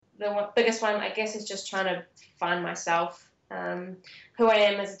biggest one, I guess, is just trying to find myself, who I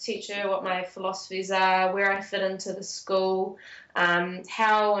am as a teacher, what my philosophies are, where I fit into the school,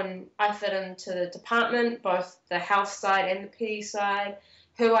 how and I fit into the department, both the health side and the PE side,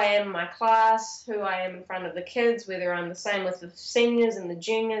 who I am in my class, who I am in front of the kids, whether I'm the same with the seniors and the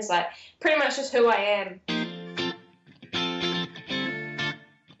juniors, like pretty much just who I am.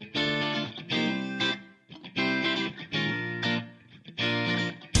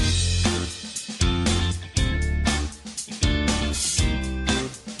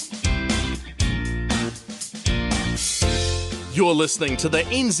 You're listening to the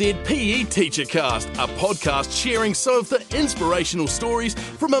NZPE Teachercast, a podcast sharing some of the inspirational stories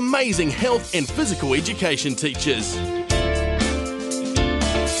from amazing health and physical education teachers.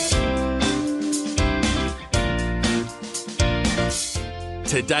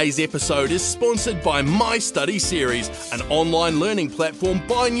 Today's episode is sponsored by My Study Series, an online learning platform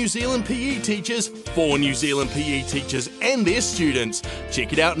by New Zealand PE teachers for New Zealand PE teachers and their students.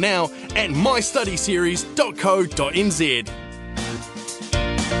 Check it out now at mystudyseries.co.nz.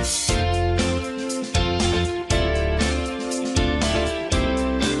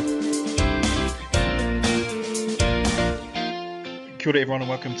 Kia ora everyone and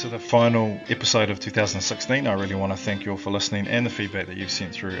welcome to the final episode of 2016. I really want to thank you all for listening and the feedback that you've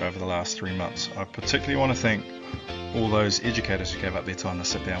sent through over the last 3 months. I particularly want to thank all those educators who gave up their time to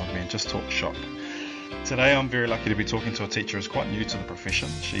sit down with me and just talk shop. Today I'm very lucky to be talking to a teacher who's quite new to the profession.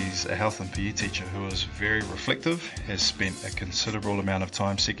 She's a health and PE teacher who is very reflective, has spent a considerable amount of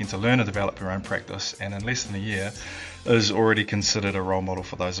time seeking to learn and develop her own practice, and in less than a year is already considered a role model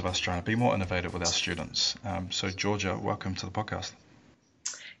for those of us trying to be more innovative with our students. So Georgia, welcome to the podcast.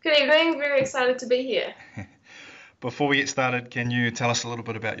 Good evening, very excited to be here. Before we get started, can you tell us a little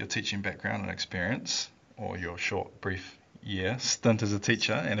bit about your teaching background and experience, or your short, brief stint as a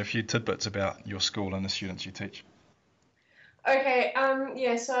teacher, and a few tidbits about your school and the students you teach? Okay,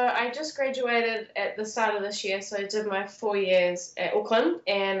 so I just graduated at the start of this year, so I did my 4 years at Auckland,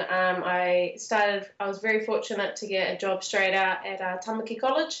 and I was very fortunate to get a job straight out at Tamaki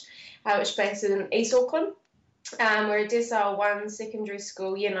College, which is based in East Auckland. We're a Decile 1 secondary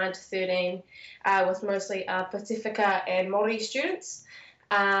school, year 9 to 13, with mostly Pacifica and Māori students.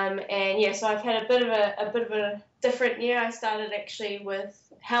 So I've had a bit of a different year. I started actually with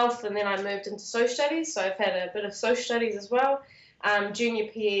health, and then I moved into social studies. So I've had a bit of social studies as well, junior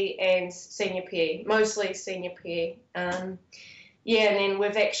PE and senior PE, mostly senior PE. And then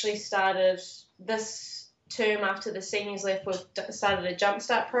we've actually started this term after the seniors left. We've started a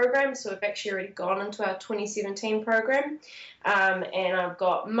Jumpstart program, so we've actually already gone into our 2017 program, and I've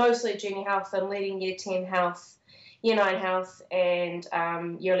got mostly junior health and leading year 10 health, year 9 health, and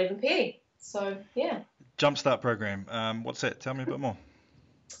year 11 PE. So yeah. Jumpstart program, what's that? Tell me a bit more.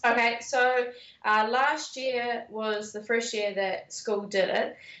 Okay, so last year was the first year that school did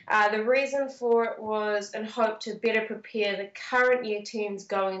it. The reason for it was in hope to better prepare the current year 10s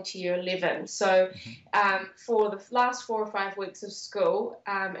going into year 11. So for the last 4 or 5 weeks of school,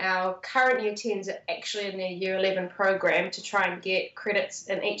 our current year 10s are actually in their year 11 program to try and get credits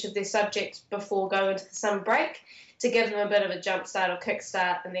in each of their subjects before going into the summer break, to give them a bit of a jump start or kick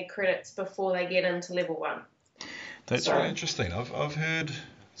start in their credits before they get into level 1. That's really interesting. I've heard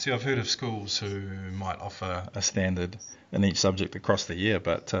of schools who might offer a standard in each subject across the year,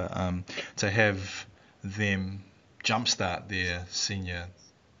 but to have them jumpstart their senior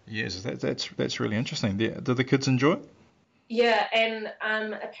years, that's really interesting. Do the kids enjoy it? Yeah, and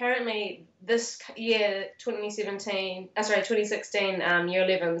apparently this year, 2016, year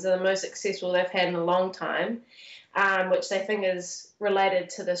 11s are the most successful they've had in a long time, which they think is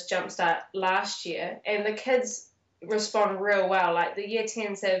related to this jumpstart last year. And the kids respond real well. Like the year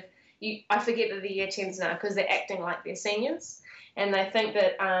 10s I forget that the year 10s now because they're acting like they're seniors, and they think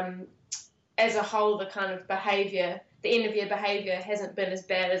that as a whole the kind of behaviour, the end of year behaviour hasn't been as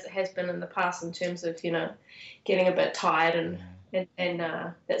bad as it has been in the past in terms of, getting a bit tired and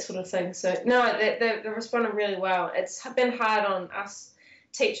that sort of thing. So no, they're responding really well. It's been hard on us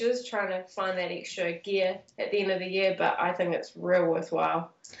teachers trying to find that extra gear at the end of the year, but I think it's real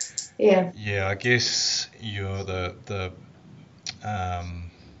worthwhile. Yeah. Yeah, I guess you're the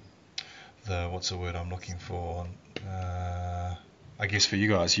what's the word I'm looking for? I guess for you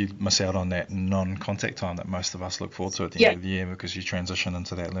guys, you miss out on that non-contact time that most of us look forward to at the end of the year because you transition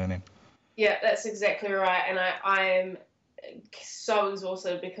into that learning. Yeah, that's exactly right. And I am so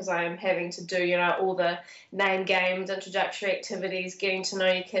exhausted because I am having to do, all the name games, introductory activities, getting to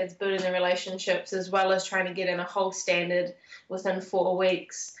know your kids, building the relationships, as well as trying to get in a whole standard within 4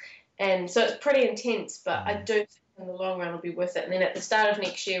 weeks. And so it's pretty intense, but I do think in the long run will be worth it. And then at the start of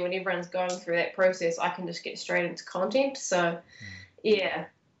next year, when everyone's going through that process, I can just get straight into content. So, yeah,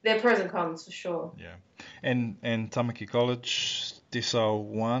 there are pros and cons for sure. Yeah. And Tamaki College, Decile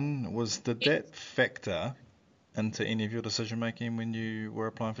 1, did that factor into any of your decision making when you were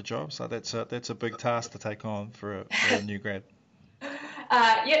applying for jobs? Like that's a big task to take on for a new grad.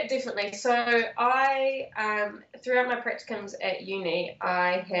 Yeah, definitely. So I, throughout my practicums at uni,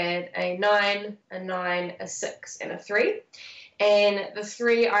 I had a 9, a 9, a 6, and a 3. And the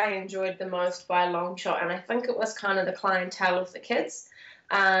 3 I enjoyed the most by a long shot, and I think it was kind of the clientele of the kids,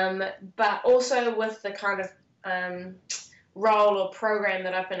 but also with the kind of role or program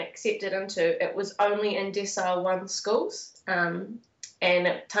that I've been accepted into, it was only in Decile 1 schools, and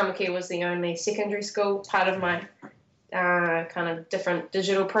Tamaki was the only secondary school part of my kind of different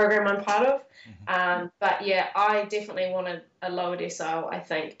digital program I'm part of. But yeah, I definitely wanted a lower decile, I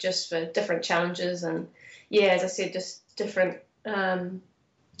think, just for different challenges and, yeah, as I said, just different,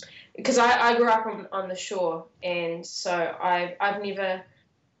 because I grew up on the shore, and so I've never,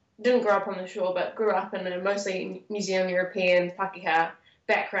 didn't grow up on the shore, but grew up in a mostly New Zealand European Pakeha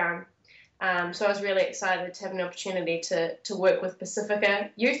background. So I was really excited to have an opportunity to work with Pacifica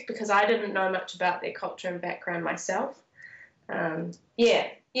youth, because I didn't know much about their culture and background myself. Yeah,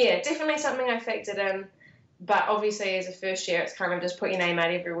 definitely something I factored in, but obviously as a first year, it's kind of just put your name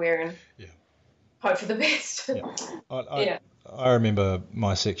out everywhere and hope for the best. I remember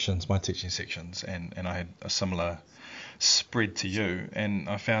my teaching sections, and I had a similar spread to you, and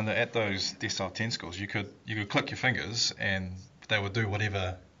I found that at those Decile 10 schools, you could click your fingers and they would do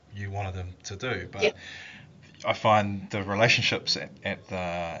whatever you wanted them to do, but I find the relationships at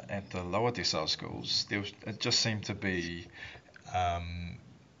the lower decile schools, it just seemed to be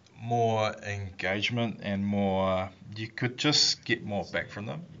more engagement and more, you could just get more back from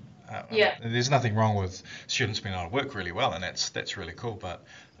them. There's nothing wrong with students being able to work really well, and that's really cool, but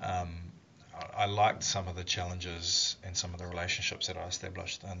I liked some of the challenges and some of the relationships that I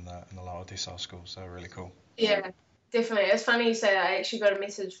established in the lower decile schools. They were really cool. Yeah, definitely. It's funny you say that. I actually got a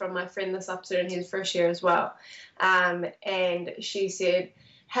message from my friend this afternoon, who's first year as well, and she said,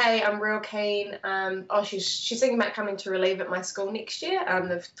 hey, I'm real keen. She's thinking about coming to relieve at my school next year.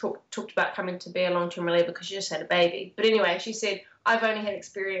 They've talked about coming to be a long-term reliever because she just had a baby. But anyway, she said, I've only had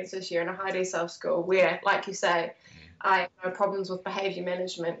experience this year in a high decile school where, like you say, I have problems with behaviour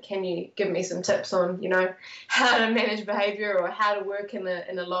management. Can you give me some tips on, how to manage behaviour or how to work in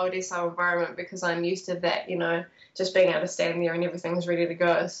a low decile environment, because I'm used to that, just being able to stand there and everything's ready to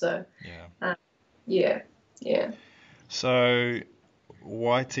go. So, yeah. So,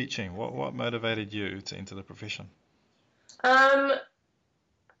 why teaching? What motivated you to enter the profession?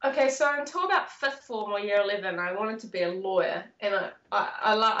 Okay, so until about fifth form or year 11, I wanted to be a lawyer, and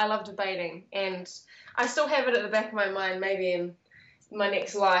I love debating, and I still have it at the back of my mind, maybe in my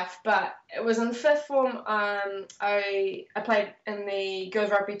next life. But it was in fifth form. I played in the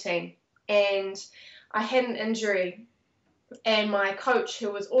girls rugby team, and I had an injury, and my coach, who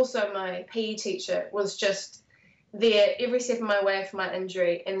was also my PE teacher, was just there every step of my way for my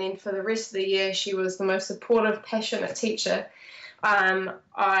injury. And then for the rest of the year, she was the most supportive, passionate teacher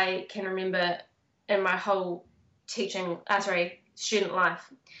I can remember in my whole student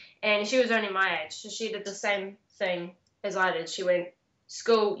life. And she was only my age, so she did the same thing as I did. She went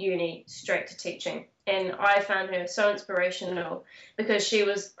school, uni, straight to teaching. And I found her so inspirational because she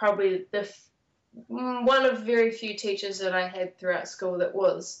was probably one of very few teachers that I had throughout school that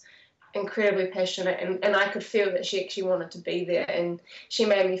was incredibly passionate, and I could feel that she actually wanted to be there, and she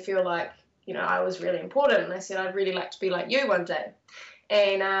made me feel like, I was really important, and I said, I'd really like to be like you one day.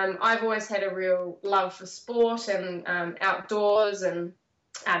 And I've always had a real love for sport and outdoors and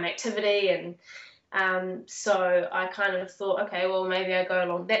activity, and so I kind of thought, okay, well, maybe I go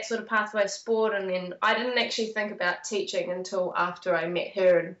along that sort of pathway, sport. And then I didn't actually think about teaching until after I met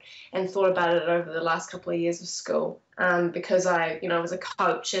her and thought about it over the last couple of years of school, because I was a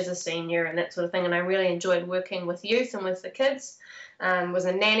coach as a senior and that sort of thing, and I really enjoyed working with youth and with the kids. Was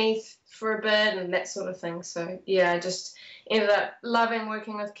a nanny for a bit and that sort of thing. So yeah, I just ended up loving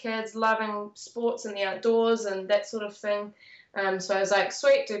working with kids, loving sports and the outdoors and that sort of thing. So I was like,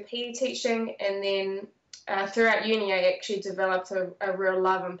 sweet, do PE teaching. And then throughout uni, I actually developed a real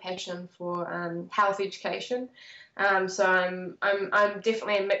love and passion for health education. So I'm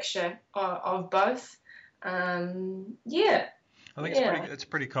definitely a mixture of both. Yeah. I think it's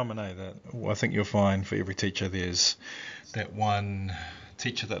pretty common, that I think you'll find for every teacher there's that one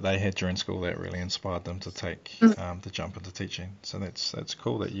teacher that they had during school that really inspired them to take the jump into teaching. So that's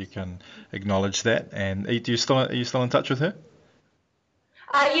cool that you can acknowledge that. And are you still in touch with her?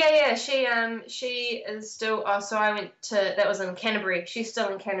 Yeah. She is still. Oh, so I went to that was in Canterbury. She's still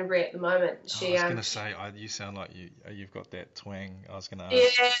in Canterbury at the moment. Oh, I She was gonna say, you sound like you've got that twang. I was gonna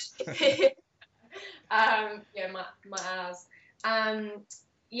ask. yeah. Yeah, my ours. Um,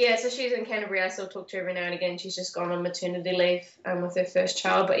 yeah, so she's in Canterbury. I still talk to her every now and again. She's just gone on maternity leave with her first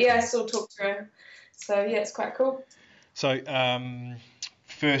child. But yeah, I still talk to her. So yeah, it's quite cool. So,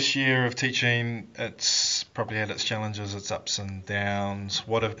 first year of teaching, it's probably had its challenges, its ups and downs.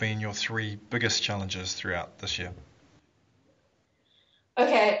 What have been your three biggest challenges throughout this year?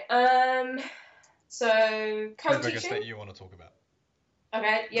 Okay. So Three biggest co-teaching. that you want to talk about.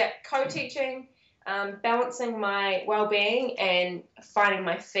 Okay. Yeah, co-teaching. Balancing my well-being and finding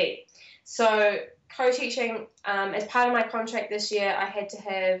my feet. So co-teaching, as part of my contract this year, I had to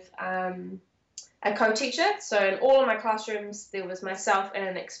have a co-teacher. So in all of my classrooms, there was myself and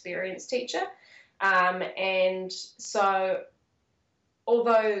an experienced teacher. And so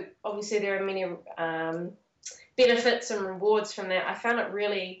although obviously there are many benefits and rewards from that, I found it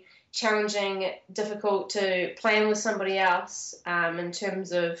really challenging, difficult to plan with somebody else in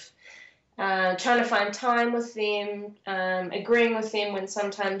terms of trying to find time with them, agreeing with them when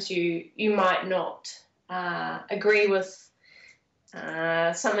sometimes you might not agree with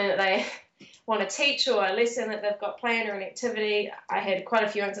something that they want to teach or a lesson that they've got planned or an activity. I had quite a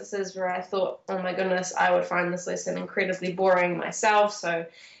few instances where I thought, oh my goodness, I would find this lesson incredibly boring myself, so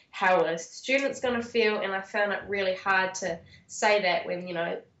how are students going to feel? And I found it really hard to say that when,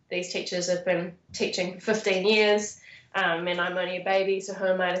 these teachers have been teaching for 15 years and I'm only a baby, so who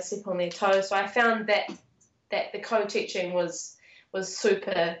am I to step on their toes? So I found that the co-teaching was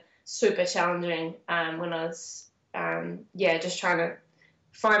super, super challenging when I was, just trying to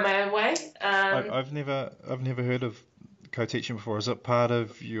find my own way. I've never heard of co-teaching before. Was it part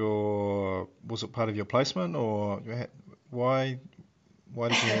of your placement, or why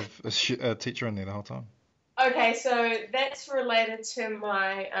did you have a teacher in there the whole time? Okay, so that's related to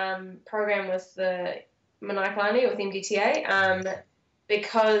my program with the Manaakilani with MDTA.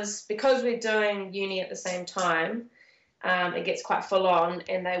 Because we're doing uni at the same time, it gets quite full on,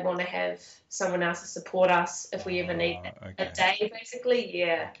 and they want to have someone else to support us if we ever need a day, basically.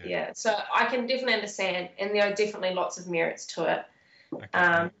 Yeah. So I can definitely understand, and there are definitely lots of merits to it.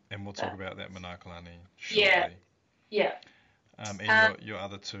 Okay, and we'll talk about that Manaakilani shortly. Yeah. And your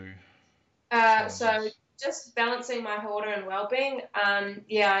other two. So just balancing my order and well-being.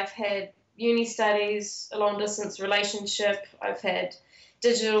 I've had uni studies, a long-distance relationship. I've had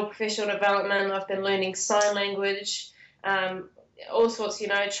digital professional development. I've been learning sign language. All sorts,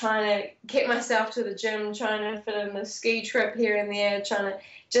 trying to get myself to the gym, trying to fit in a ski trip here and there, trying to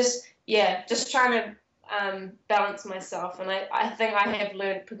balance myself. And I think I have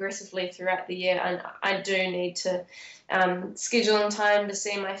learned progressively throughout the year, and I do need to schedule in time to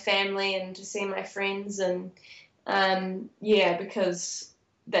see my family and to see my friends, and because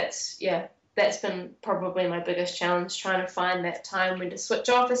that's been probably my biggest challenge, trying to find that time when to switch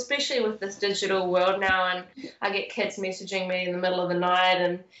off, especially with this digital world now. And I get kids messaging me in the middle of the night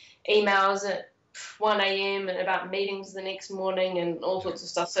and emails at 1 a.m. and about meetings the next morning and all sorts of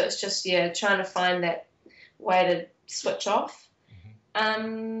stuff. So it's just, trying to find that way to switch off.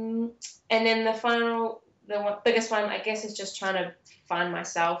 And then the biggest one, I guess, is just trying to find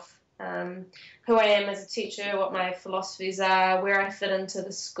myself, who I am as a teacher, what my philosophies are, where I fit into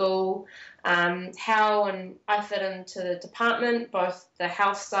the school, how and I fit into the department, both the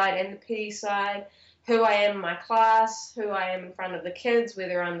health side and the PE side, who I am in my class, who I am in front of the kids,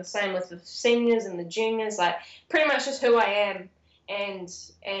 whether I'm the same with the seniors and the juniors, like pretty much just who I am, and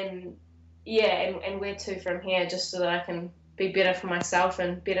where to from here, just so that I can be better for myself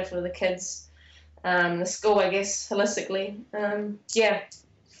and better for the kids, the school, I guess, holistically.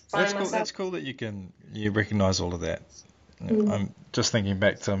 That's cool that you recognise all of that. I'm just thinking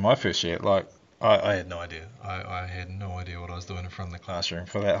back to my first year. Like I had no idea. I had no idea what I was doing in front of the classroom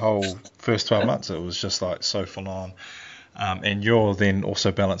for that whole first 12 months. It was just like so full on. And you're then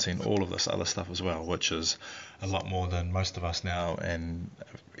also balancing all of this other stuff as well, which is a lot more than most of us now, and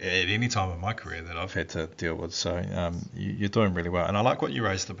at any time in my career that I've had to deal with. So you're doing really well. And I like what you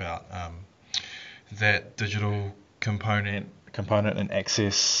raised about that digital component and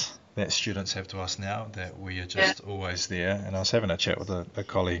access that students have to us now, that we are just always there. And I was having a chat with a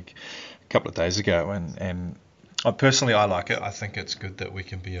colleague a couple of days ago, and personally I like it. I think it's good that we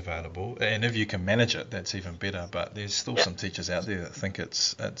can be available, and if you can manage it, that's even better. But there's still some teachers out there that think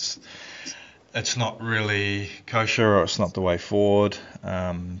it's not really kosher, or it's not the way forward.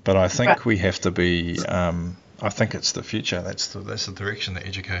 But I think we have to be. I think it's the future. That's the direction that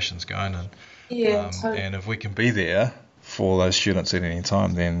education's going in. Totally. And if we can be there, for those students at any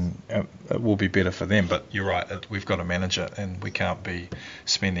time, then it will be better for them. But you're right, we've got to manage it, and we can't be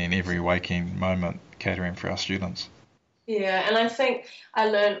spending every waking moment catering for our students. Yeah, and I think I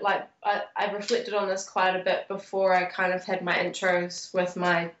learned, like, I reflected on this quite a bit before I kind of had my intros with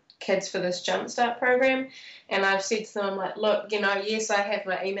my kids for this Jumpstart program, and I've said to them, like, look, yes, I have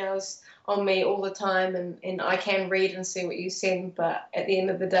my emails on me all the time, and I can read and see what you send, but at the end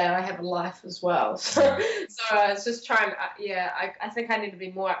of the day, I have a life as well. So I was just trying, I think I need to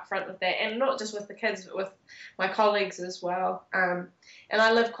be more upfront with that, and not just with the kids, but with my colleagues as well. And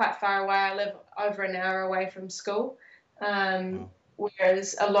I live quite far away. I live over an hour away from school,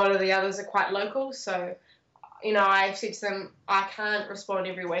 whereas a lot of the others are quite local. So, I've said to them, I can't respond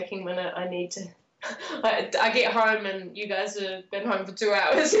every waking minute. I need to. I get home and you guys have been home for 2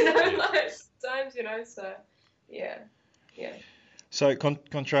 hours, like sometimes, so yeah. So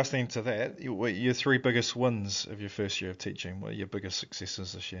contrasting to that, your 3 biggest wins of your first year of teaching, what are your biggest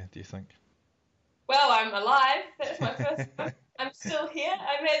successes this year, do you think? Well, I'm alive. That's my first one. I'm still here.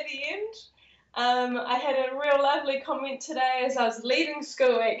 I'm at the end. I had a real lovely comment today as I was leaving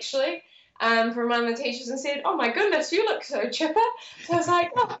school, actually, from one of the teachers, and said, "Oh my goodness, you look so chipper." So I was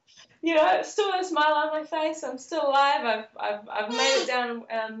like, "Oh, still a smile on my face. I'm still alive. I've made it down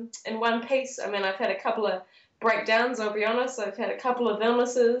in one piece. I mean, I've had a couple of breakdowns. I'll be honest. I've had a couple of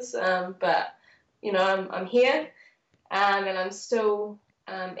illnesses, but I'm here, and I'm still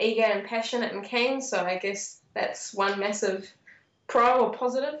eager and passionate and keen. So I guess that's one massive pro or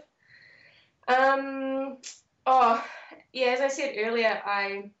positive. As I said earlier,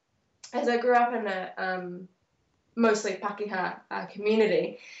 as I grew up in a mostly Pākehā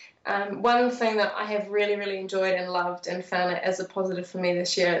community, one thing that I have really, really enjoyed and loved and found it as a positive for me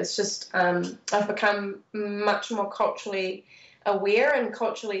this year is just I've become much more culturally aware and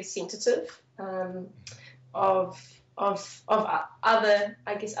culturally sensitive of other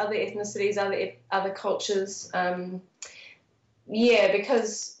ethnicities, other cultures.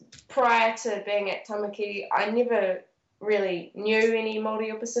 Because prior to being at Tamaki, I never really knew any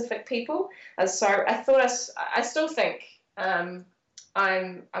Māori or Pacific people. So I still think I'm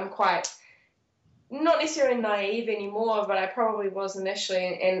quite not necessarily naive anymore, but I probably was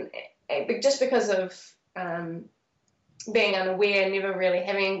initially, and just because of being unaware, never really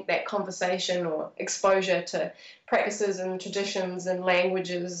having that conversation or exposure to practices and traditions and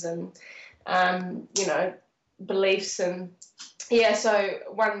languages and beliefs, and so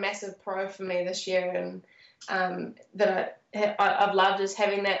one massive pro for me this year and that I've loved is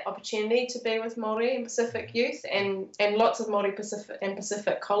having that opportunity to be with Māori and Pacific youth and lots of Māori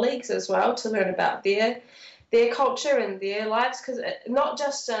Pacific colleagues as well, to learn about their culture and their lives, because not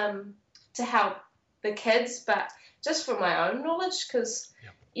just to help the kids, but just for my own knowledge, because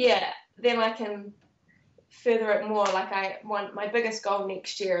then I can further it more. Like my biggest goal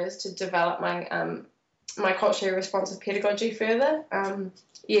next year is to develop my my culturally responsive pedagogy further.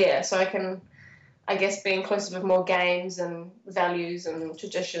 So I can, I guess, be inclusive of more games and values and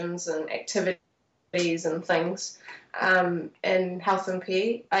traditions and activities and things in health and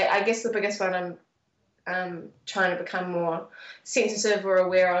PE. I guess the biggest one I'm trying to become more sensitive or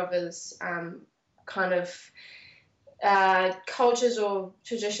aware of is kind of cultures or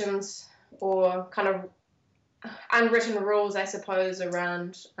traditions or kind of unwritten rules, I suppose,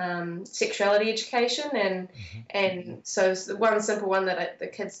 around sexuality education, and so one simple one that the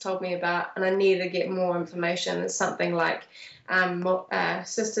kids told me about, and I need to get more information, is something like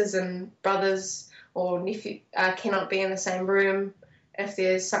sisters and brothers or nephew cannot be in the same room if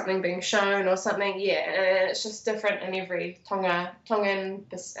there's something being shown or something. And it's just different in every Tongan,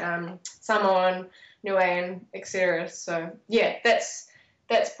 Samoan, Niuean, etc. So that's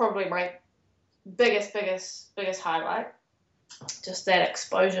probably my biggest highlight, just that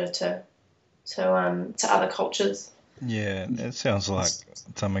exposure to other cultures. Yeah, it sounds like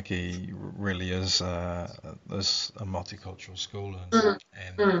Tamaki really is a multicultural school, and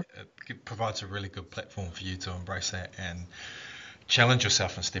it provides a really good platform for you to embrace that and challenge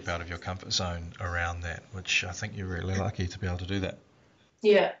yourself and step out of your comfort zone around that, which I think you're really lucky to be able to do that.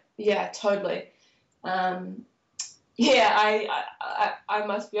 Yeah, totally. I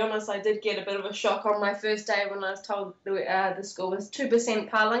must be honest, I did get a bit of a shock on my first day when I was told the school was 2%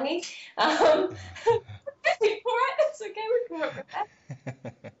 Palangi. It's okay, we can work with that.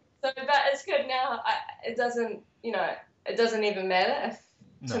 So, but it's good now. It doesn't even matter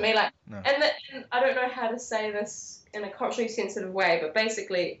to me. And I don't know how to say this in a culturally sensitive way, but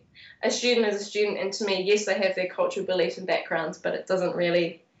basically, a student is a student, and to me, yes, they have their cultural beliefs and backgrounds, but it doesn't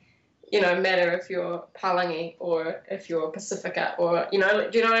really matter if you're Palangi or if you're Pacifica or, do you know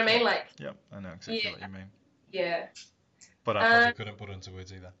what I mean? Yeah, I know exactly what you mean. Yeah. But I probably couldn't put into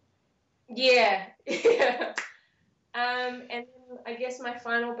words either. Yeah, yeah. And then I guess my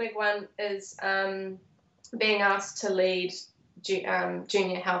final big one is being asked to lead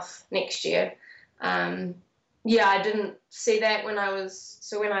junior health next year. Yeah, I didn't see that when I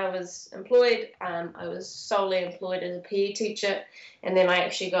was employed. I was solely employed as a PE teacher, and then I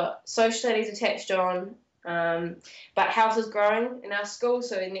actually got social studies attached on. But health is growing in our school,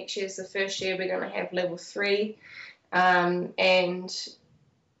 so next year is the first year we're going to have level 3, and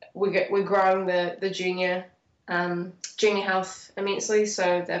we're growing the junior health immensely.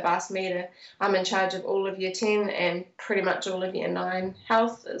 So they've asked me to. I'm in charge of all of year 10 and pretty much all of year 9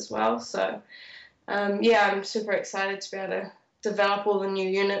 health as well. So yeah, I'm super excited to be able to develop all the new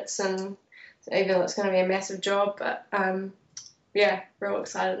units, and even though it's going to be a massive job, but yeah, real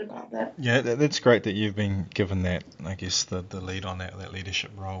excited about that. Yeah, that's great that you've been given that, I guess, the lead on that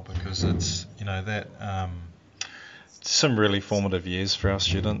leadership role, because it's, that some really formative years for our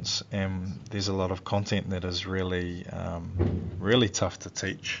students, and there's a lot of content that is really really tough to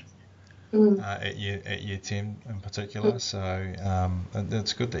teach. At year 10 in particular, so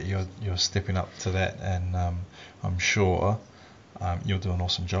it's good that you're stepping up to that, and I'm sure you'll do an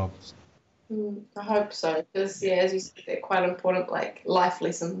awesome job. I hope so, because yeah, as you said, they're quite important, like life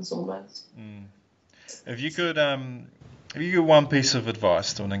lessons almost. If you could one piece of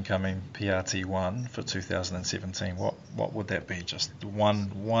advice to an incoming PRT1 for 2017, what would that be? Just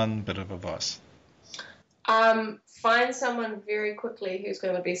one bit of advice. Find someone very quickly who's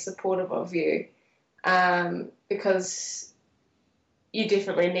going to be supportive of you, because you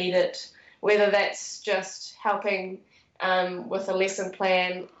definitely need it, whether that's just helping with a lesson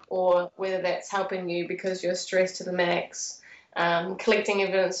plan, or whether that's helping you because you're stressed to the max, collecting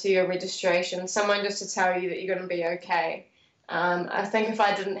evidence for your registration, someone just to tell you that you're going to be okay. I think if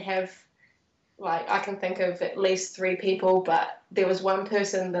I didn't have, I can think of at least 3 people, but there was one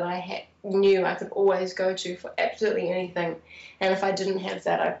person that I knew I could always go to for absolutely anything. And if I didn't have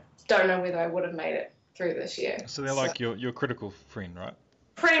that, I don't know whether I would have made it through this year. So they're like your critical friend, right?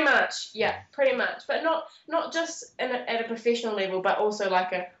 Pretty much, yeah, pretty much. But not just at a professional level, but also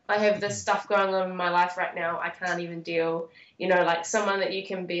I have this stuff going on in my life right now. I can't even deal, like someone that you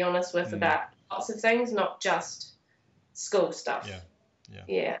can be honest with about lots of things, not just school stuff.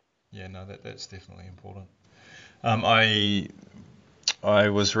 Yeah. Yeah, no, that's definitely important.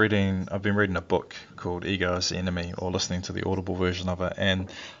 I've been reading a book called Ego is the Enemy, or listening to the Audible version of it, and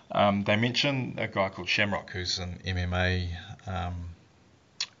they mention a guy called Shamrock, who's an MMA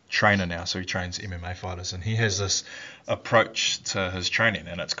trainer now, so he trains MMA fighters, and he has this approach to his training,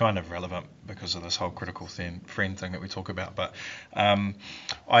 and it's kind of relevant because of this whole critical friend thing that we talk about. But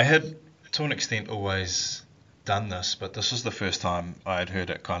I had, to an extent, always done this, but this was the first time I had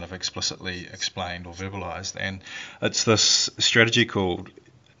heard it kind of explicitly explained or verbalized, and it's this strategy called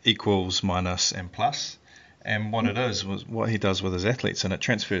equals, minus, and plus. And what it is was what he does with his athletes, and it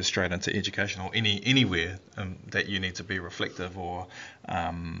transfers straight into education, or anywhere that you need to be reflective, or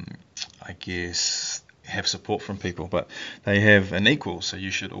I guess have support from people. But they have an equal, so you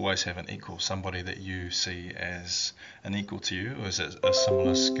should always have an equal, somebody that you see as an equal to you, or is at a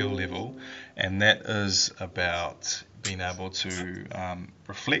similar skill level, and that is about being able to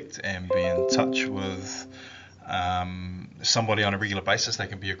reflect and be in touch with somebody on a regular basis. They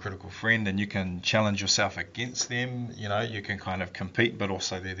can be a critical friend, and you can challenge yourself against them. You can kind of compete, but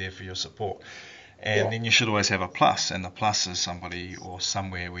also they're there for your support. And then you should always have a plus, and the plus is somebody or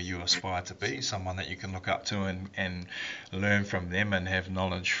somewhere where you aspire to be, someone that you can look up to and learn from them and have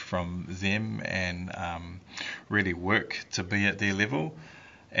knowledge from them, and really work to be at their level.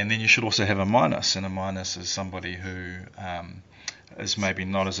 And then you should also have a minus, and a minus is somebody who is maybe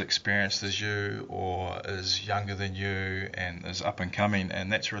not as experienced as you, or is younger than you, and is up and coming.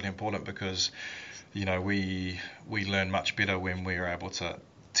 And that's really important, because we learn much better when we're able to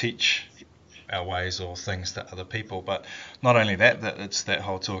teach our ways or things to other people. But not only that it's that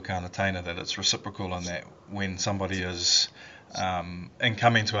whole tuakana taina, that it's reciprocal, and that when somebody is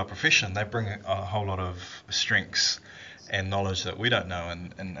incoming to our profession, they bring a whole lot of strengths and knowledge that we don't know,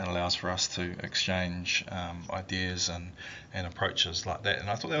 and allows for us to exchange ideas and approaches like that. And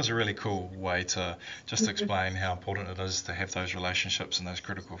I thought that was a really cool way to just explain how important it is to have those relationships and those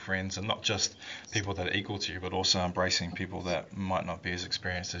critical friends, and not just people that are equal to you, but also embracing people that might not be as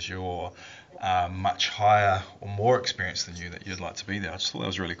experienced as you, or much higher or more experienced than you, that you'd like to be there. I just thought that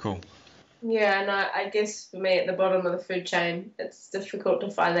was really cool. Yeah, and I guess for me, at the bottom of the food chain, it's difficult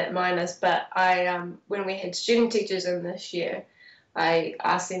to find that minus. But when we had student teachers in this year, I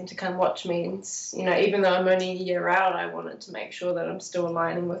asked them to come watch me, and even though I'm only a year out, I wanted to make sure that I'm still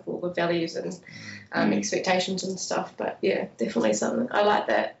aligning with all the values and expectations and stuff. But yeah, definitely something I like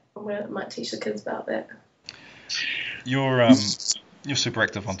that. I might teach the kids about that. You're super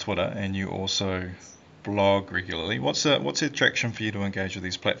active on Twitter, and you also blog regularly. What's the attraction for you to engage with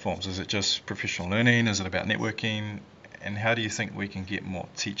these platforms? Is it just professional learning? Is it about networking? And how do you think we can get more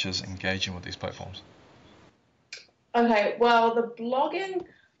teachers engaging with these platforms? Okay, well, the blogging,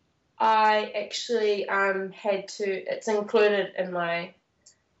 I actually it's included in my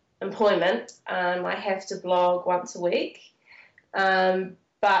employment. I have to blog once a week.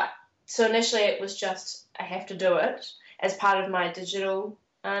 But so initially it was just I have to do it as part of my digital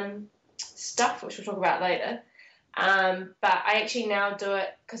stuff, which we'll talk about later. But I actually now do it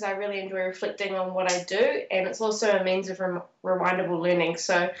because I really enjoy reflecting on what I do, and it's also a means of rewindable learning.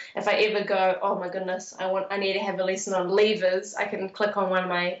 So if I ever go, oh my goodness, I need to have a lesson on levers, I can click on one of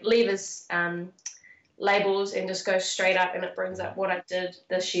my levers labels and just go straight up, and it brings up what I did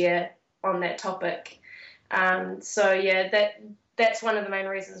this year on that topic. So yeah, that's one of the main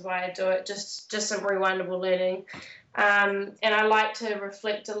reasons why I do it, just some rewindable learning. And I like to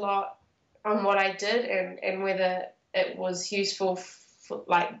reflect a lot on what I did and whether it was useful,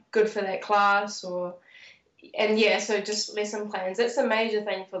 good for that class so just lesson plans. That's a major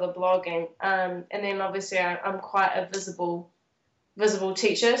thing for the blogging. And then obviously I'm quite a visible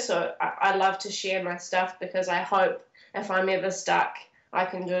teacher, so I love to share my stuff because I hope if I'm ever stuck, I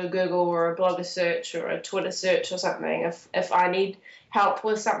can do a Google or a Blogger search or a Twitter search or something if I need help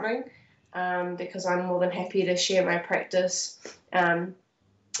with something, because I'm more than happy to share my practice and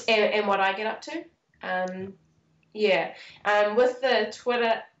what I get up to. With the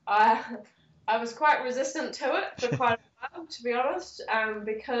Twitter, I was quite resistant to it for quite a while, to be honest,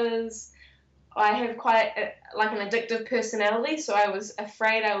 because I have quite an addictive personality, so I was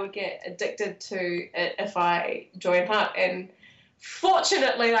afraid I would get addicted to it if I joined up, and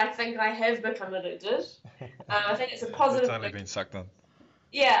fortunately I think I have become addicted. I think it's a positive. It's only been sucked in.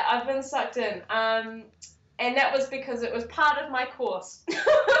 Yeah, I've been sucked in. And that was because it was part of my course. It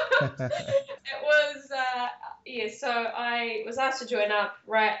was, so I was asked to join up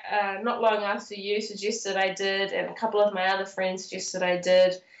not long after you suggested I did, and a couple of my other friends suggested I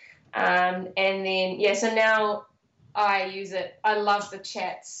did. And then, so now I use it. I love the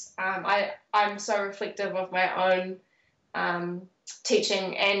chats. I'm so reflective of my own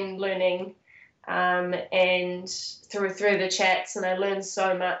teaching and learning, and through the chats, and I learn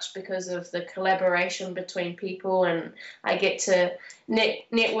so much because of the collaboration between people, and I get to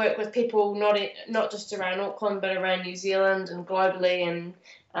network with people not just around Auckland but around New Zealand and globally, and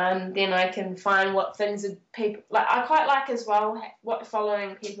then I can find what things that people like. I quite like as well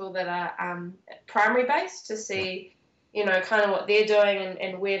following people that are primary based to see kind of what they're doing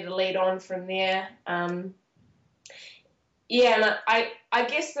and where to lead on from there. And I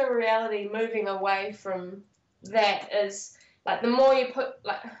guess the reality moving away from that is, the more you put,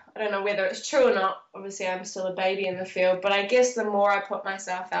 I don't know whether it's true or not, obviously I'm still a baby in the field, but I guess the more I put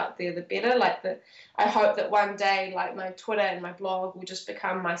myself out there, the better. I hope that one day, my Twitter and my blog will just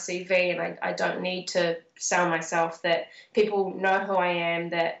become my CV, and I don't need to sell myself, that people know who I am,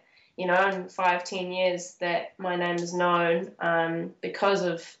 that, in 5-10 years that my name is known because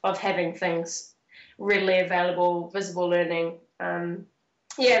of having things readily available, visible learning.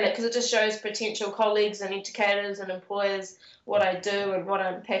 Because it just shows potential colleagues and educators and employers what I do and what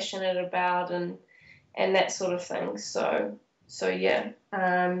I'm passionate about and that sort of thing. So yeah.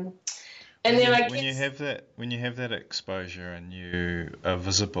 And then I guess when you have that exposure and you are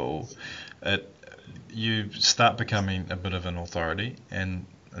visible, you start becoming a bit of an authority, and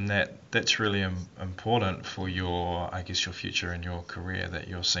that's really important for your future and your career, that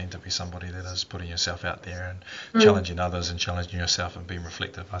you're seen to be somebody that is putting yourself out there and challenging others and challenging yourself and being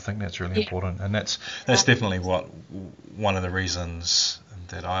reflective. I think that's really important, and that's definitely one of the reasons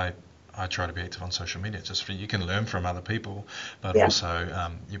that I try to be active on social media. Just you can learn from other people, but also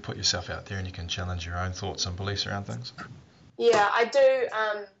you put yourself out there and you can challenge your own thoughts and beliefs around things. Yeah, I do.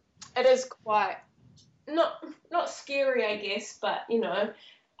 It is quite not scary, I guess, but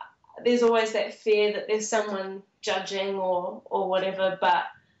there's always that fear that there's someone judging or whatever, but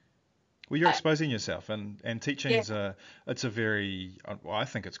you're exposing yourself, and teaching is it's a very, I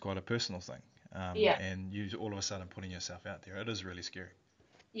think it's quite a personal thing, and you all of a sudden putting yourself out there, it is really scary.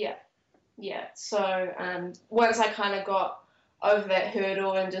 So once I kind of got over that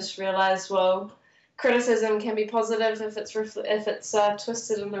hurdle and just realized, well, criticism can be positive if it's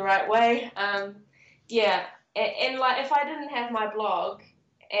twisted in the right way. And if I didn't have my blog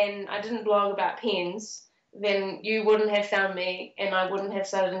and I didn't blog about pens, then you wouldn't have found me, and I wouldn't have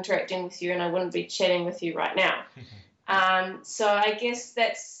started interacting with you, and I wouldn't be chatting with you right now. So I guess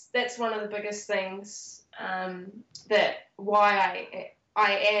that's one of the biggest things, that why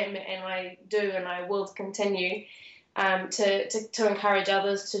I am and I do and I will continue to encourage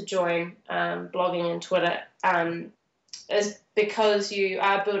others to join blogging and Twitter, is because you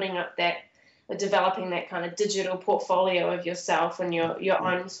are building up that, developing that kind of digital portfolio of yourself and your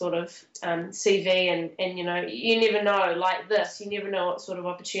own sort of CV, and you never know, like this, you never know what sort of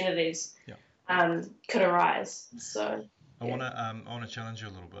opportunities could arise. So I want to challenge you a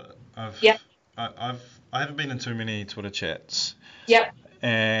little bit. Yeah. I haven't been in too many Twitter chats. Yep.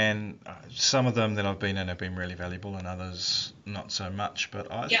 And some of them that I've been in have been really valuable, and others not so much.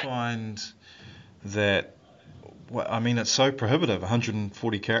 But I find that, it's so prohibitive,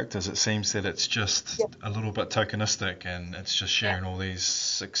 140 characters. It seems that it's just a little bit tokenistic, and it's just sharing all these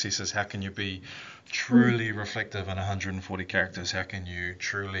successes. How can you be truly reflective in 140 characters? How can you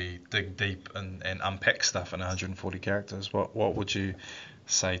truly dig deep and unpack stuff in 140 characters? What would you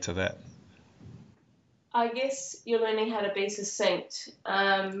say to that? I guess you're learning how to be succinct.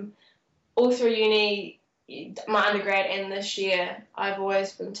 All through uni, my undergrad and this year, I've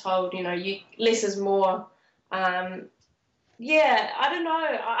always been told, less is more. I don't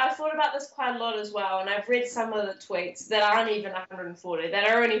know. I thought about this quite a lot as well, and I've read some of the tweets that aren't even 140, that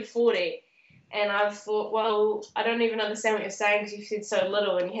are only 40. And I've thought, well, I don't even understand what you're saying because you've said so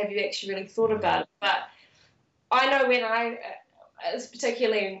little, and have you actually really thought about it? But I know when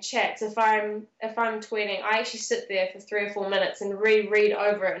particularly in chats, if I'm tweeting, I actually sit there for 3 or 4 minutes and reread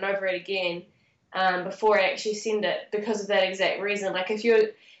over it and over it again before I actually send it, because of that exact reason. Like if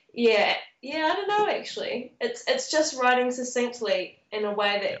you're, I don't know actually. It's just writing succinctly in a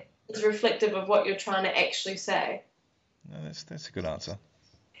way that is reflective of what you're trying to actually say. No, that's a good answer.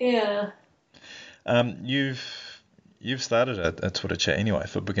 Yeah. You've started a Twitter chat anyway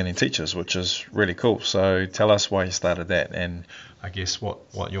for beginning teachers, which is really cool. So tell us why you started that, and I guess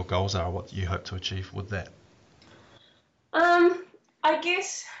what your goals are, what you hope to achieve with that. I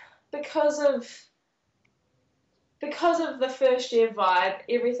guess because of the first year vibe,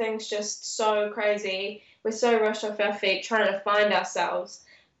 everything's just so crazy. We're so rushed off our feet, trying to find ourselves,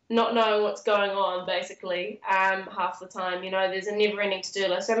 not knowing what's going on, basically, half the time. There's a never-ending to-do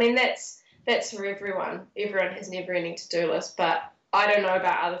list. I mean, that's for everyone. Everyone has never-ending to-do lists, but I don't know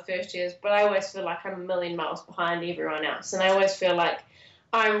about other first years, but I always feel like I'm a million miles behind everyone else, and I always feel like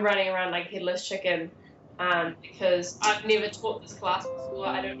I'm running around like a headless chicken, because I've never taught this class before.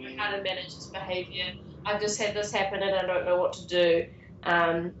 I don't know how to manage this behaviour. I've just had this happen and I don't know what to do.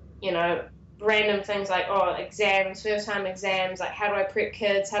 Random things like, exams, first time exams, like how do I prep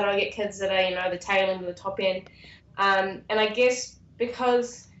kids? How do I get kids that are, the tail end or the top end? And I guess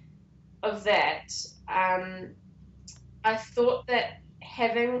because of that, I thought that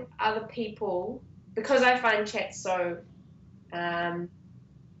having other people, because I find chat so,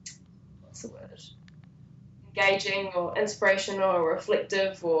 what's the word? Engaging or inspirational or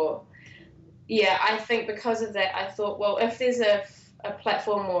reflective, or I think because of that I thought, well, if there's a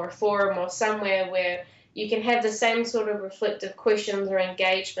platform or a forum or somewhere where you can have the same sort of reflective questions or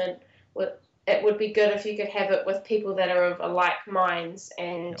engagement with, it would be good if you could have it with people that are of alike minds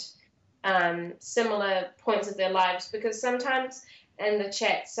and similar points of their lives, because sometimes in the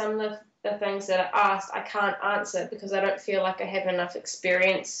chat some of the things that are asked I can't answer because I don't feel like I have enough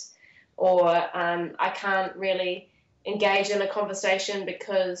experience, or I can't really engage in a conversation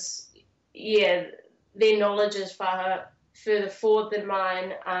because, their knowledge is far further forward than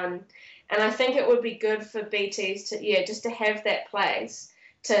mine. And I think it would be good for BTs to, just to have that place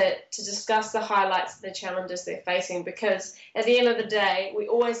to discuss the highlights and the challenges they're facing, because at the end of the day, we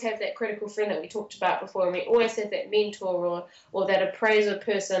always have that critical friend that we talked about before, and we always have that mentor or that appraiser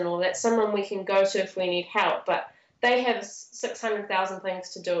person, or that someone we can go to if we need help, but they have 600,000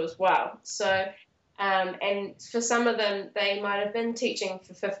 things to do as well. So, and for some of them, they might have been teaching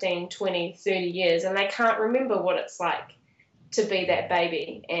for 15, 20, 30 years, and they can't remember what it's like to be that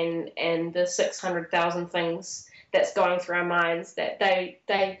baby and the 600,000 things that's going through our minds that they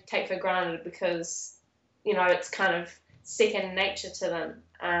take for granted because, it's kind of second nature to them.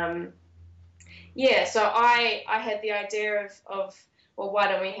 So I had the idea of well, why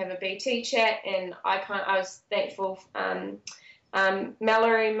don't we have a BT chat? And I was thankful.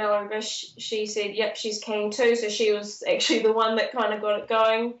 Mallory Bish, she said, yep, she's keen too. So she was actually the one that kind of got it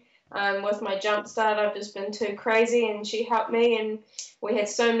going. With my jump start, I've just been too crazy, and she helped me. And we had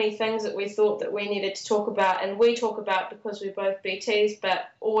so many things that we thought that we needed to talk about, and we talk about because we're both BTs, but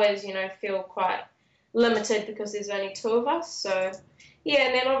always, feel quite limited because there's only 2 of us. So,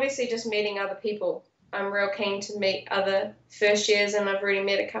 and then obviously just meeting other people. I'm real keen to meet other first years, and I've already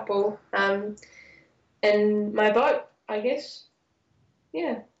met a couple in my boat, I guess.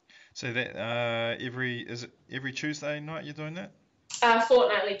 Yeah. So that is it every Tuesday night you're doing that?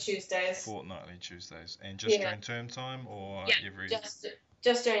 Fortnightly Tuesdays. Fortnightly Tuesdays, and just during term time, or every?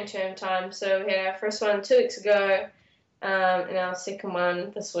 Just during term time. So we had our first one 2 weeks ago, and our second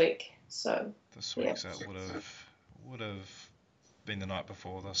one this week. So this week, so it would have been the night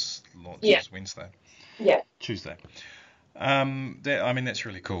before this launches Wednesday. Yeah. Tuesday. That's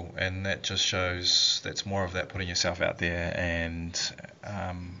really cool, and that just shows that's more of that putting yourself out there and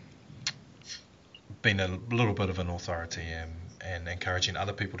being a little bit of an authority and encouraging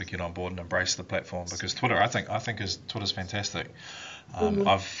other people to get on board and embrace the platform, because Twitter, I think Twitter's fantastic.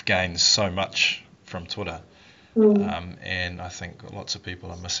 I've gained so much from Twitter, and I think lots of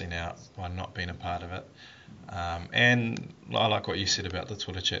people are missing out by not being a part of it. And I like what you said about the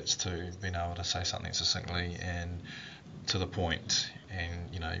Twitter chats too, being able to say something succinctly and to the point,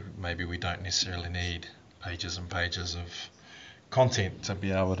 and maybe we don't necessarily need pages and pages of content to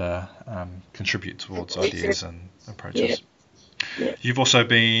be able to contribute towards ideas and approaches. Yeah. You've also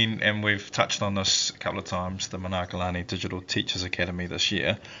been, and we've touched on this a couple of times, the Manakalani Digital Teachers Academy this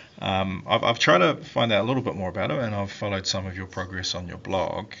year. I've tried to find out a little bit more about it, and I've followed some of your progress on your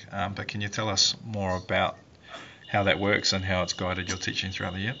blog, but can you tell us more about how that works and how it's guided your teaching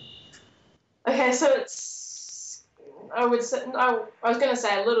throughout the year? Okay, so I was going to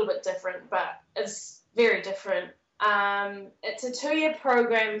say a little bit different, but it's very different. It's a 2-year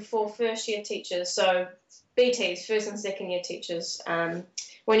program for first year teachers, so BTs, first and second year teachers.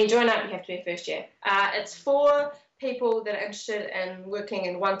 When you join up, you have to be a first year. It's for people that are interested in working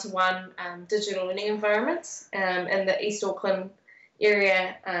in one-to-one digital learning environments in the East Auckland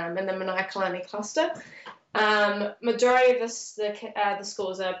area in the Manakalani cluster. Majority of the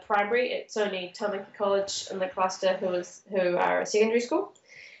schools are primary. It's only Tamaki College in the cluster who are a secondary school.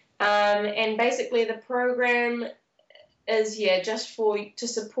 And basically the program is just to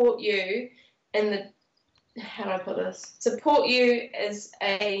support you in the, how do I put this? Support you as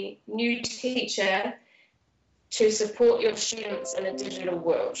a new teacher to support your students in a digital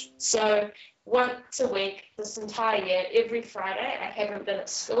world. So once a week, this entire year, every Friday, I haven't been at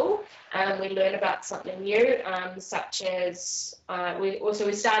school. We learn about something new, such as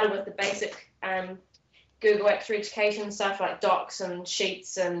we started with the basic Google Apps for Education stuff like docs and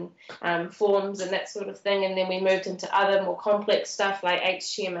sheets and forms and that sort of thing, and then we moved into other more complex stuff like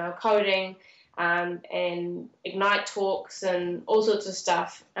HTML coding and Ignite talks and all sorts of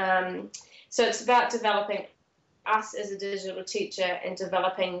stuff. So it's about developing us as a digital teacher and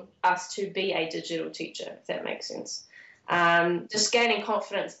developing us to be a digital teacher, if that makes sense. Just gaining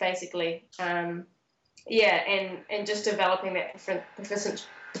confidence, basically. And just developing that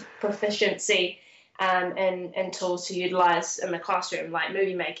proficiency and tools to utilize in the classroom, like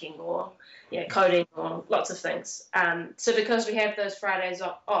movie making or coding or lots of things. So because we have those Fridays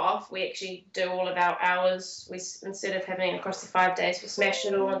off, we actually do all of our hours. Instead of having it across the 5 days, we smash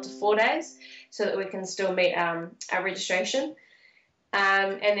it all into 4 days so that we can still meet our registration.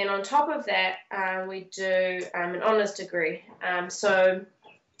 And then on top of that, we do an honours degree. So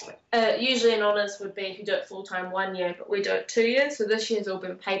usually an honours would be if you do it full-time 1 year, but we do it 2 years. So this year's all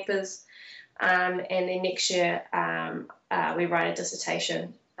been papers. And then next year we write a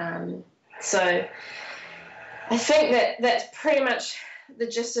dissertation. So I think that's pretty much the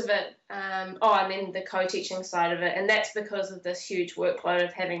gist of it. And then the co-teaching side of it. And that's because of this huge workload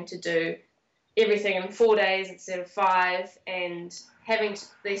of having to do everything in 4 days instead of 5, and having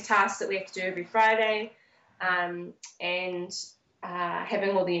these tasks that we have to do every Friday, and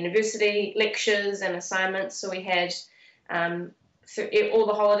having all the university lectures and assignments. So we had for all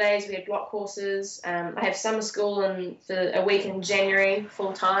the holidays, we had block courses. I have summer school for a week in January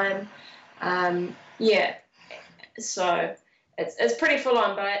full time. So it's pretty full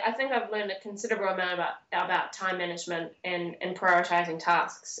on, but I think I've learned a considerable amount about time management and prioritizing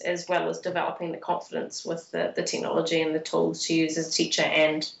tasks, as well as developing the confidence with the technology and the tools to use as a teacher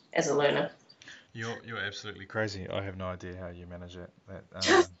and as a learner. You're absolutely crazy. I have no idea how you manage it.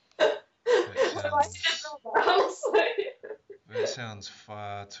 That sounds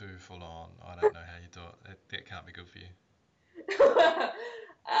far too full on. I don't know how you do it. That can't be good for you.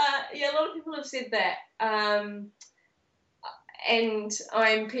 A lot of people have said that. And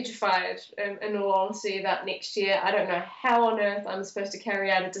I'm petrified, in all honesty, about next year. I don't know how on earth I'm supposed to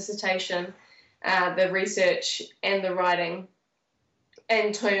carry out a dissertation, the research and the writing,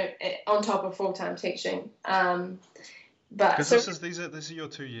 and on top of full-time teaching. Because these are your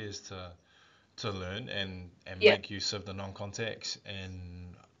 2 years to learn and make use of the non-contacts,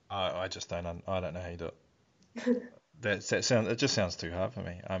 and I just don't. I don't know how you do it. It just sounds too hard for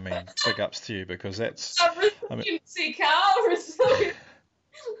me. I mean, big ups to you because that's. I mean, Resiliency, Carl, resilience.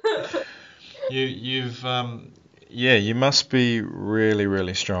 you've yeah, you must be really,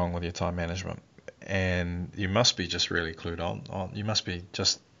 really strong with your time management, and you must be just really clued on. You must be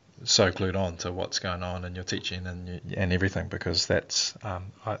just so clued on to what's going on in your teaching and everything because that's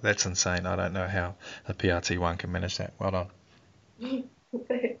insane. I don't know how a PRT1 can manage that. Well done.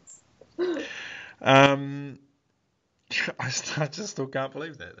 Thanks. Um, I just still can't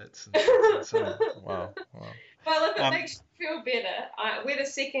believe that. That's insane. Wow. Well, if it makes you feel better, we're the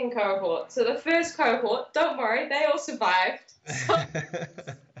second cohort. So the first cohort, don't worry, they all survived.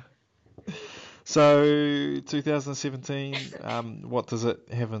 So 2017, what does it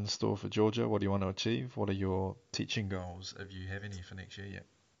have in store for Georgia? What do you want to achieve? What are your teaching goals, if you have any, for next year yet?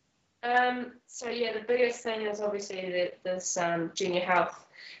 So yeah, the biggest thing is obviously this junior health,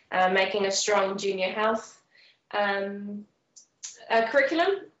 making a strong junior health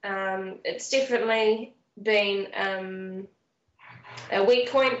curriculum. It's definitely been a weak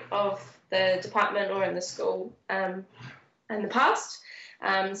point of the department or in the school in the past.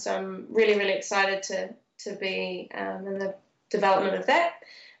 So I'm really, really excited to be in the development of that.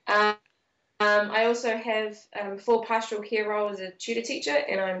 I also have full pastoral care role as a tutor teacher,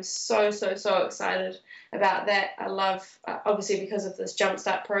 and I'm so excited about that. I love, obviously because of this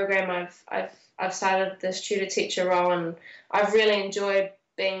Jumpstart program, I've started this tutor teacher role, and I've really enjoyed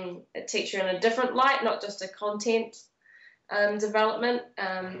being a teacher in a different light, not just a content development,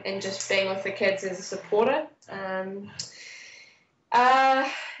 and just being with the kids as a supporter.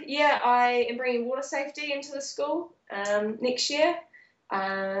 I am bringing water safety into the school next year,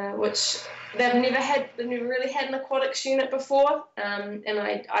 which they've never really had an aquatics unit before, and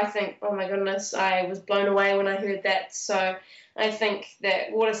I think, oh my goodness, I was blown away when I heard that. So I think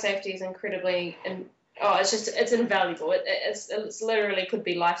that water safety is incredibly, it's invaluable. It's literally could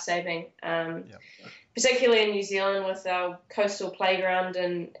be life-saving, particularly in New Zealand with our coastal playground,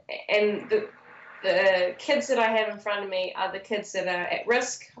 and the kids that I have in front of me are the kids that are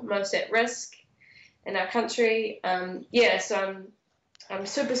most at risk in our country. So I'm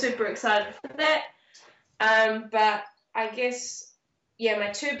super excited for that. But I guess, my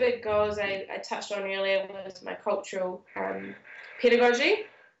two big goals I touched on earlier was my cultural pedagogy,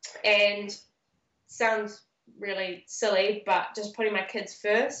 and sounds really silly, but just putting my kids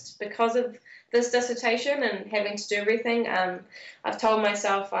first because of this dissertation and having to do everything. I've told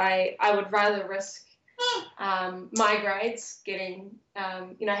myself I would rather risk my grades getting,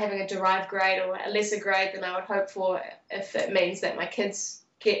 having a derived grade or a lesser grade than I would hope for if it means that my kids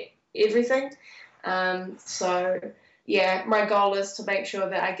get everything. My goal is to make sure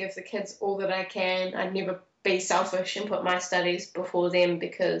that I give the kids all that I can. I never be selfish and put my studies before them,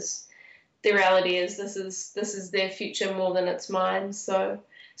 because the reality is this is their future more than it's mine. So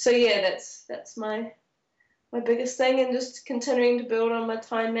that's my biggest thing, and just continuing to build on my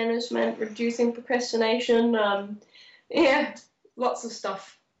time management, reducing procrastination. Lots of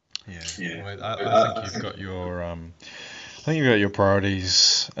stuff. Yeah. Well, I think you've got your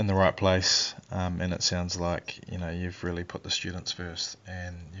priorities in the right place, and it sounds like you've really put the students first,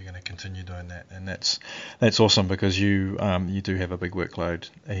 and you're going to continue doing that, and that's awesome, because you do have a big workload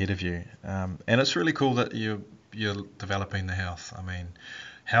ahead of you, and it's really cool that you're developing the health. I mean,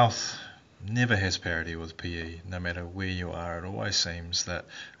 health never has parity with PE, no matter where you are. It always seems that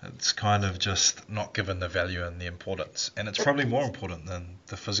it's kind of just not given the value and the importance, and it's probably more important than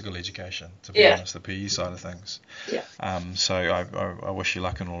the physical education, to be honest, the PE side of things. So I wish you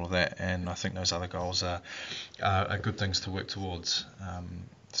luck in all of that, and I think those other goals are good things to work towards.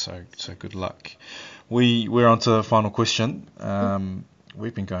 So good luck. We're on to the final question.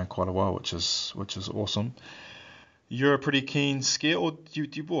 We've been going quite a while, which is awesome. You're a pretty keen skier, or do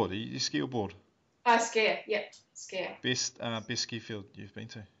you board? You ski or board? I skier, skier. Best ski field you've been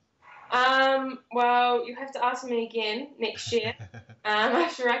to? Well, you have to ask me again next year.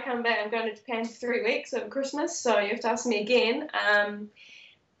 After I come back, I'm going to Japan for 3 weeks over Christmas, so you have to ask me again.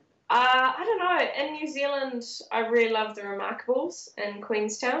 I don't know. In New Zealand, I really love the Remarkables in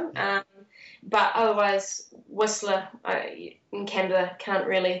Queenstown, but otherwise, Whistler in Canada, can't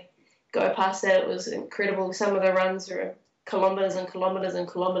really go past that. It was incredible. Some of the runs are kilometres and kilometres and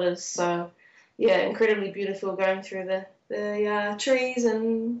kilometres. So, incredibly beautiful, going through the trees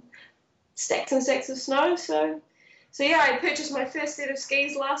and stacks of snow. So I purchased my first set of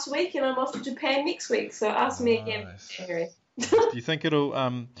skis last week, and I'm off to Japan next week. So ask me again in January. Do you think it'll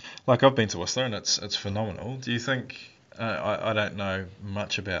like, I've been to Whistler and it's phenomenal. Do you think I don't know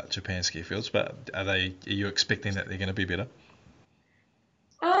much about Japan ski fields, but are you expecting that they're going to be better?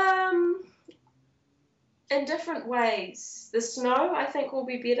 in different ways. The snow, I think, will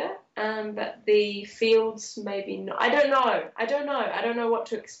be better, but the fields maybe not. I don't know. I don't know what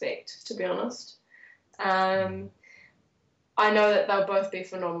to expect, to be honest. I know that they'll both be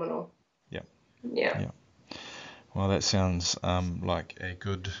phenomenal. Yeah. Well, that sounds like a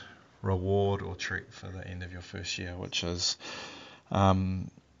good reward or treat for the end of your first year, which has been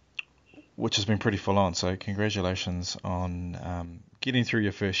pretty full on. So congratulations on getting through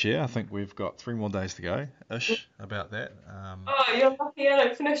your first year. I think we've got 3 more days to go, about that. You're lucky I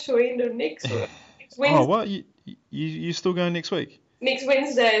don't finish till the end of next week. Oh, what? You still going next week? Next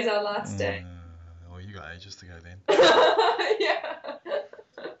Wednesday is our last day. Well, you got ages to go then. Yeah.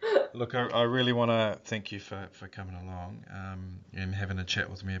 Look, I really want to thank you for coming along and having a chat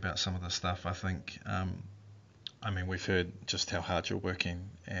with me about some of the stuff. I think, we've heard just how hard you're working,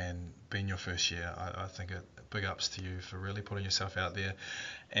 and being your first year, I think big ups to you for really putting yourself out there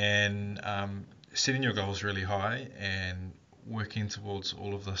and setting your goals really high and working towards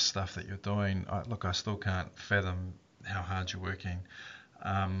all of this stuff that you're doing. I still can't fathom how hard you're working.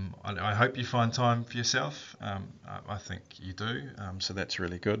 I hope you find time for yourself. I think you do, so that's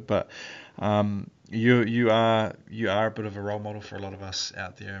really good. But you are a bit of a role model for a lot of us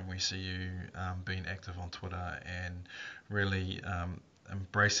out there, and we see you being active on Twitter and really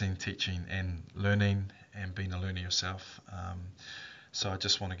embracing teaching and learning and being a learner yourself. So I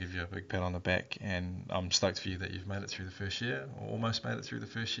just want to give you a big pat on the back, and I'm stoked for you that you've made it through the first year, or almost made it through the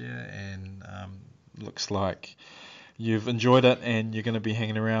first year, and looks like you've enjoyed it and you're going to be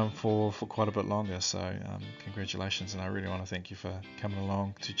hanging around for quite a bit longer. So congratulations, and I really want to thank you for coming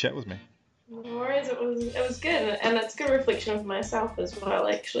along to chat with me. No worries, it was good, and it's a good reflection of myself as well,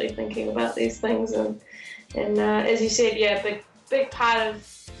 actually, thinking about these things, and as you said, big part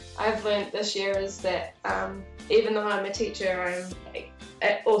of I've learned this year is that even though I'm a teacher,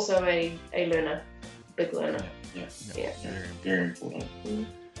 I'm also a learner, big learner. Yeah. Very important. Mm.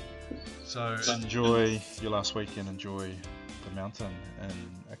 So enjoy your last week and enjoy the mountain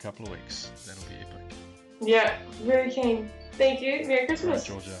in a couple of weeks. That'll be epic. Yeah, very keen. Thank you. Merry Christmas.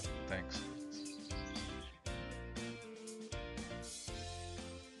 All right, Georgia. Thanks.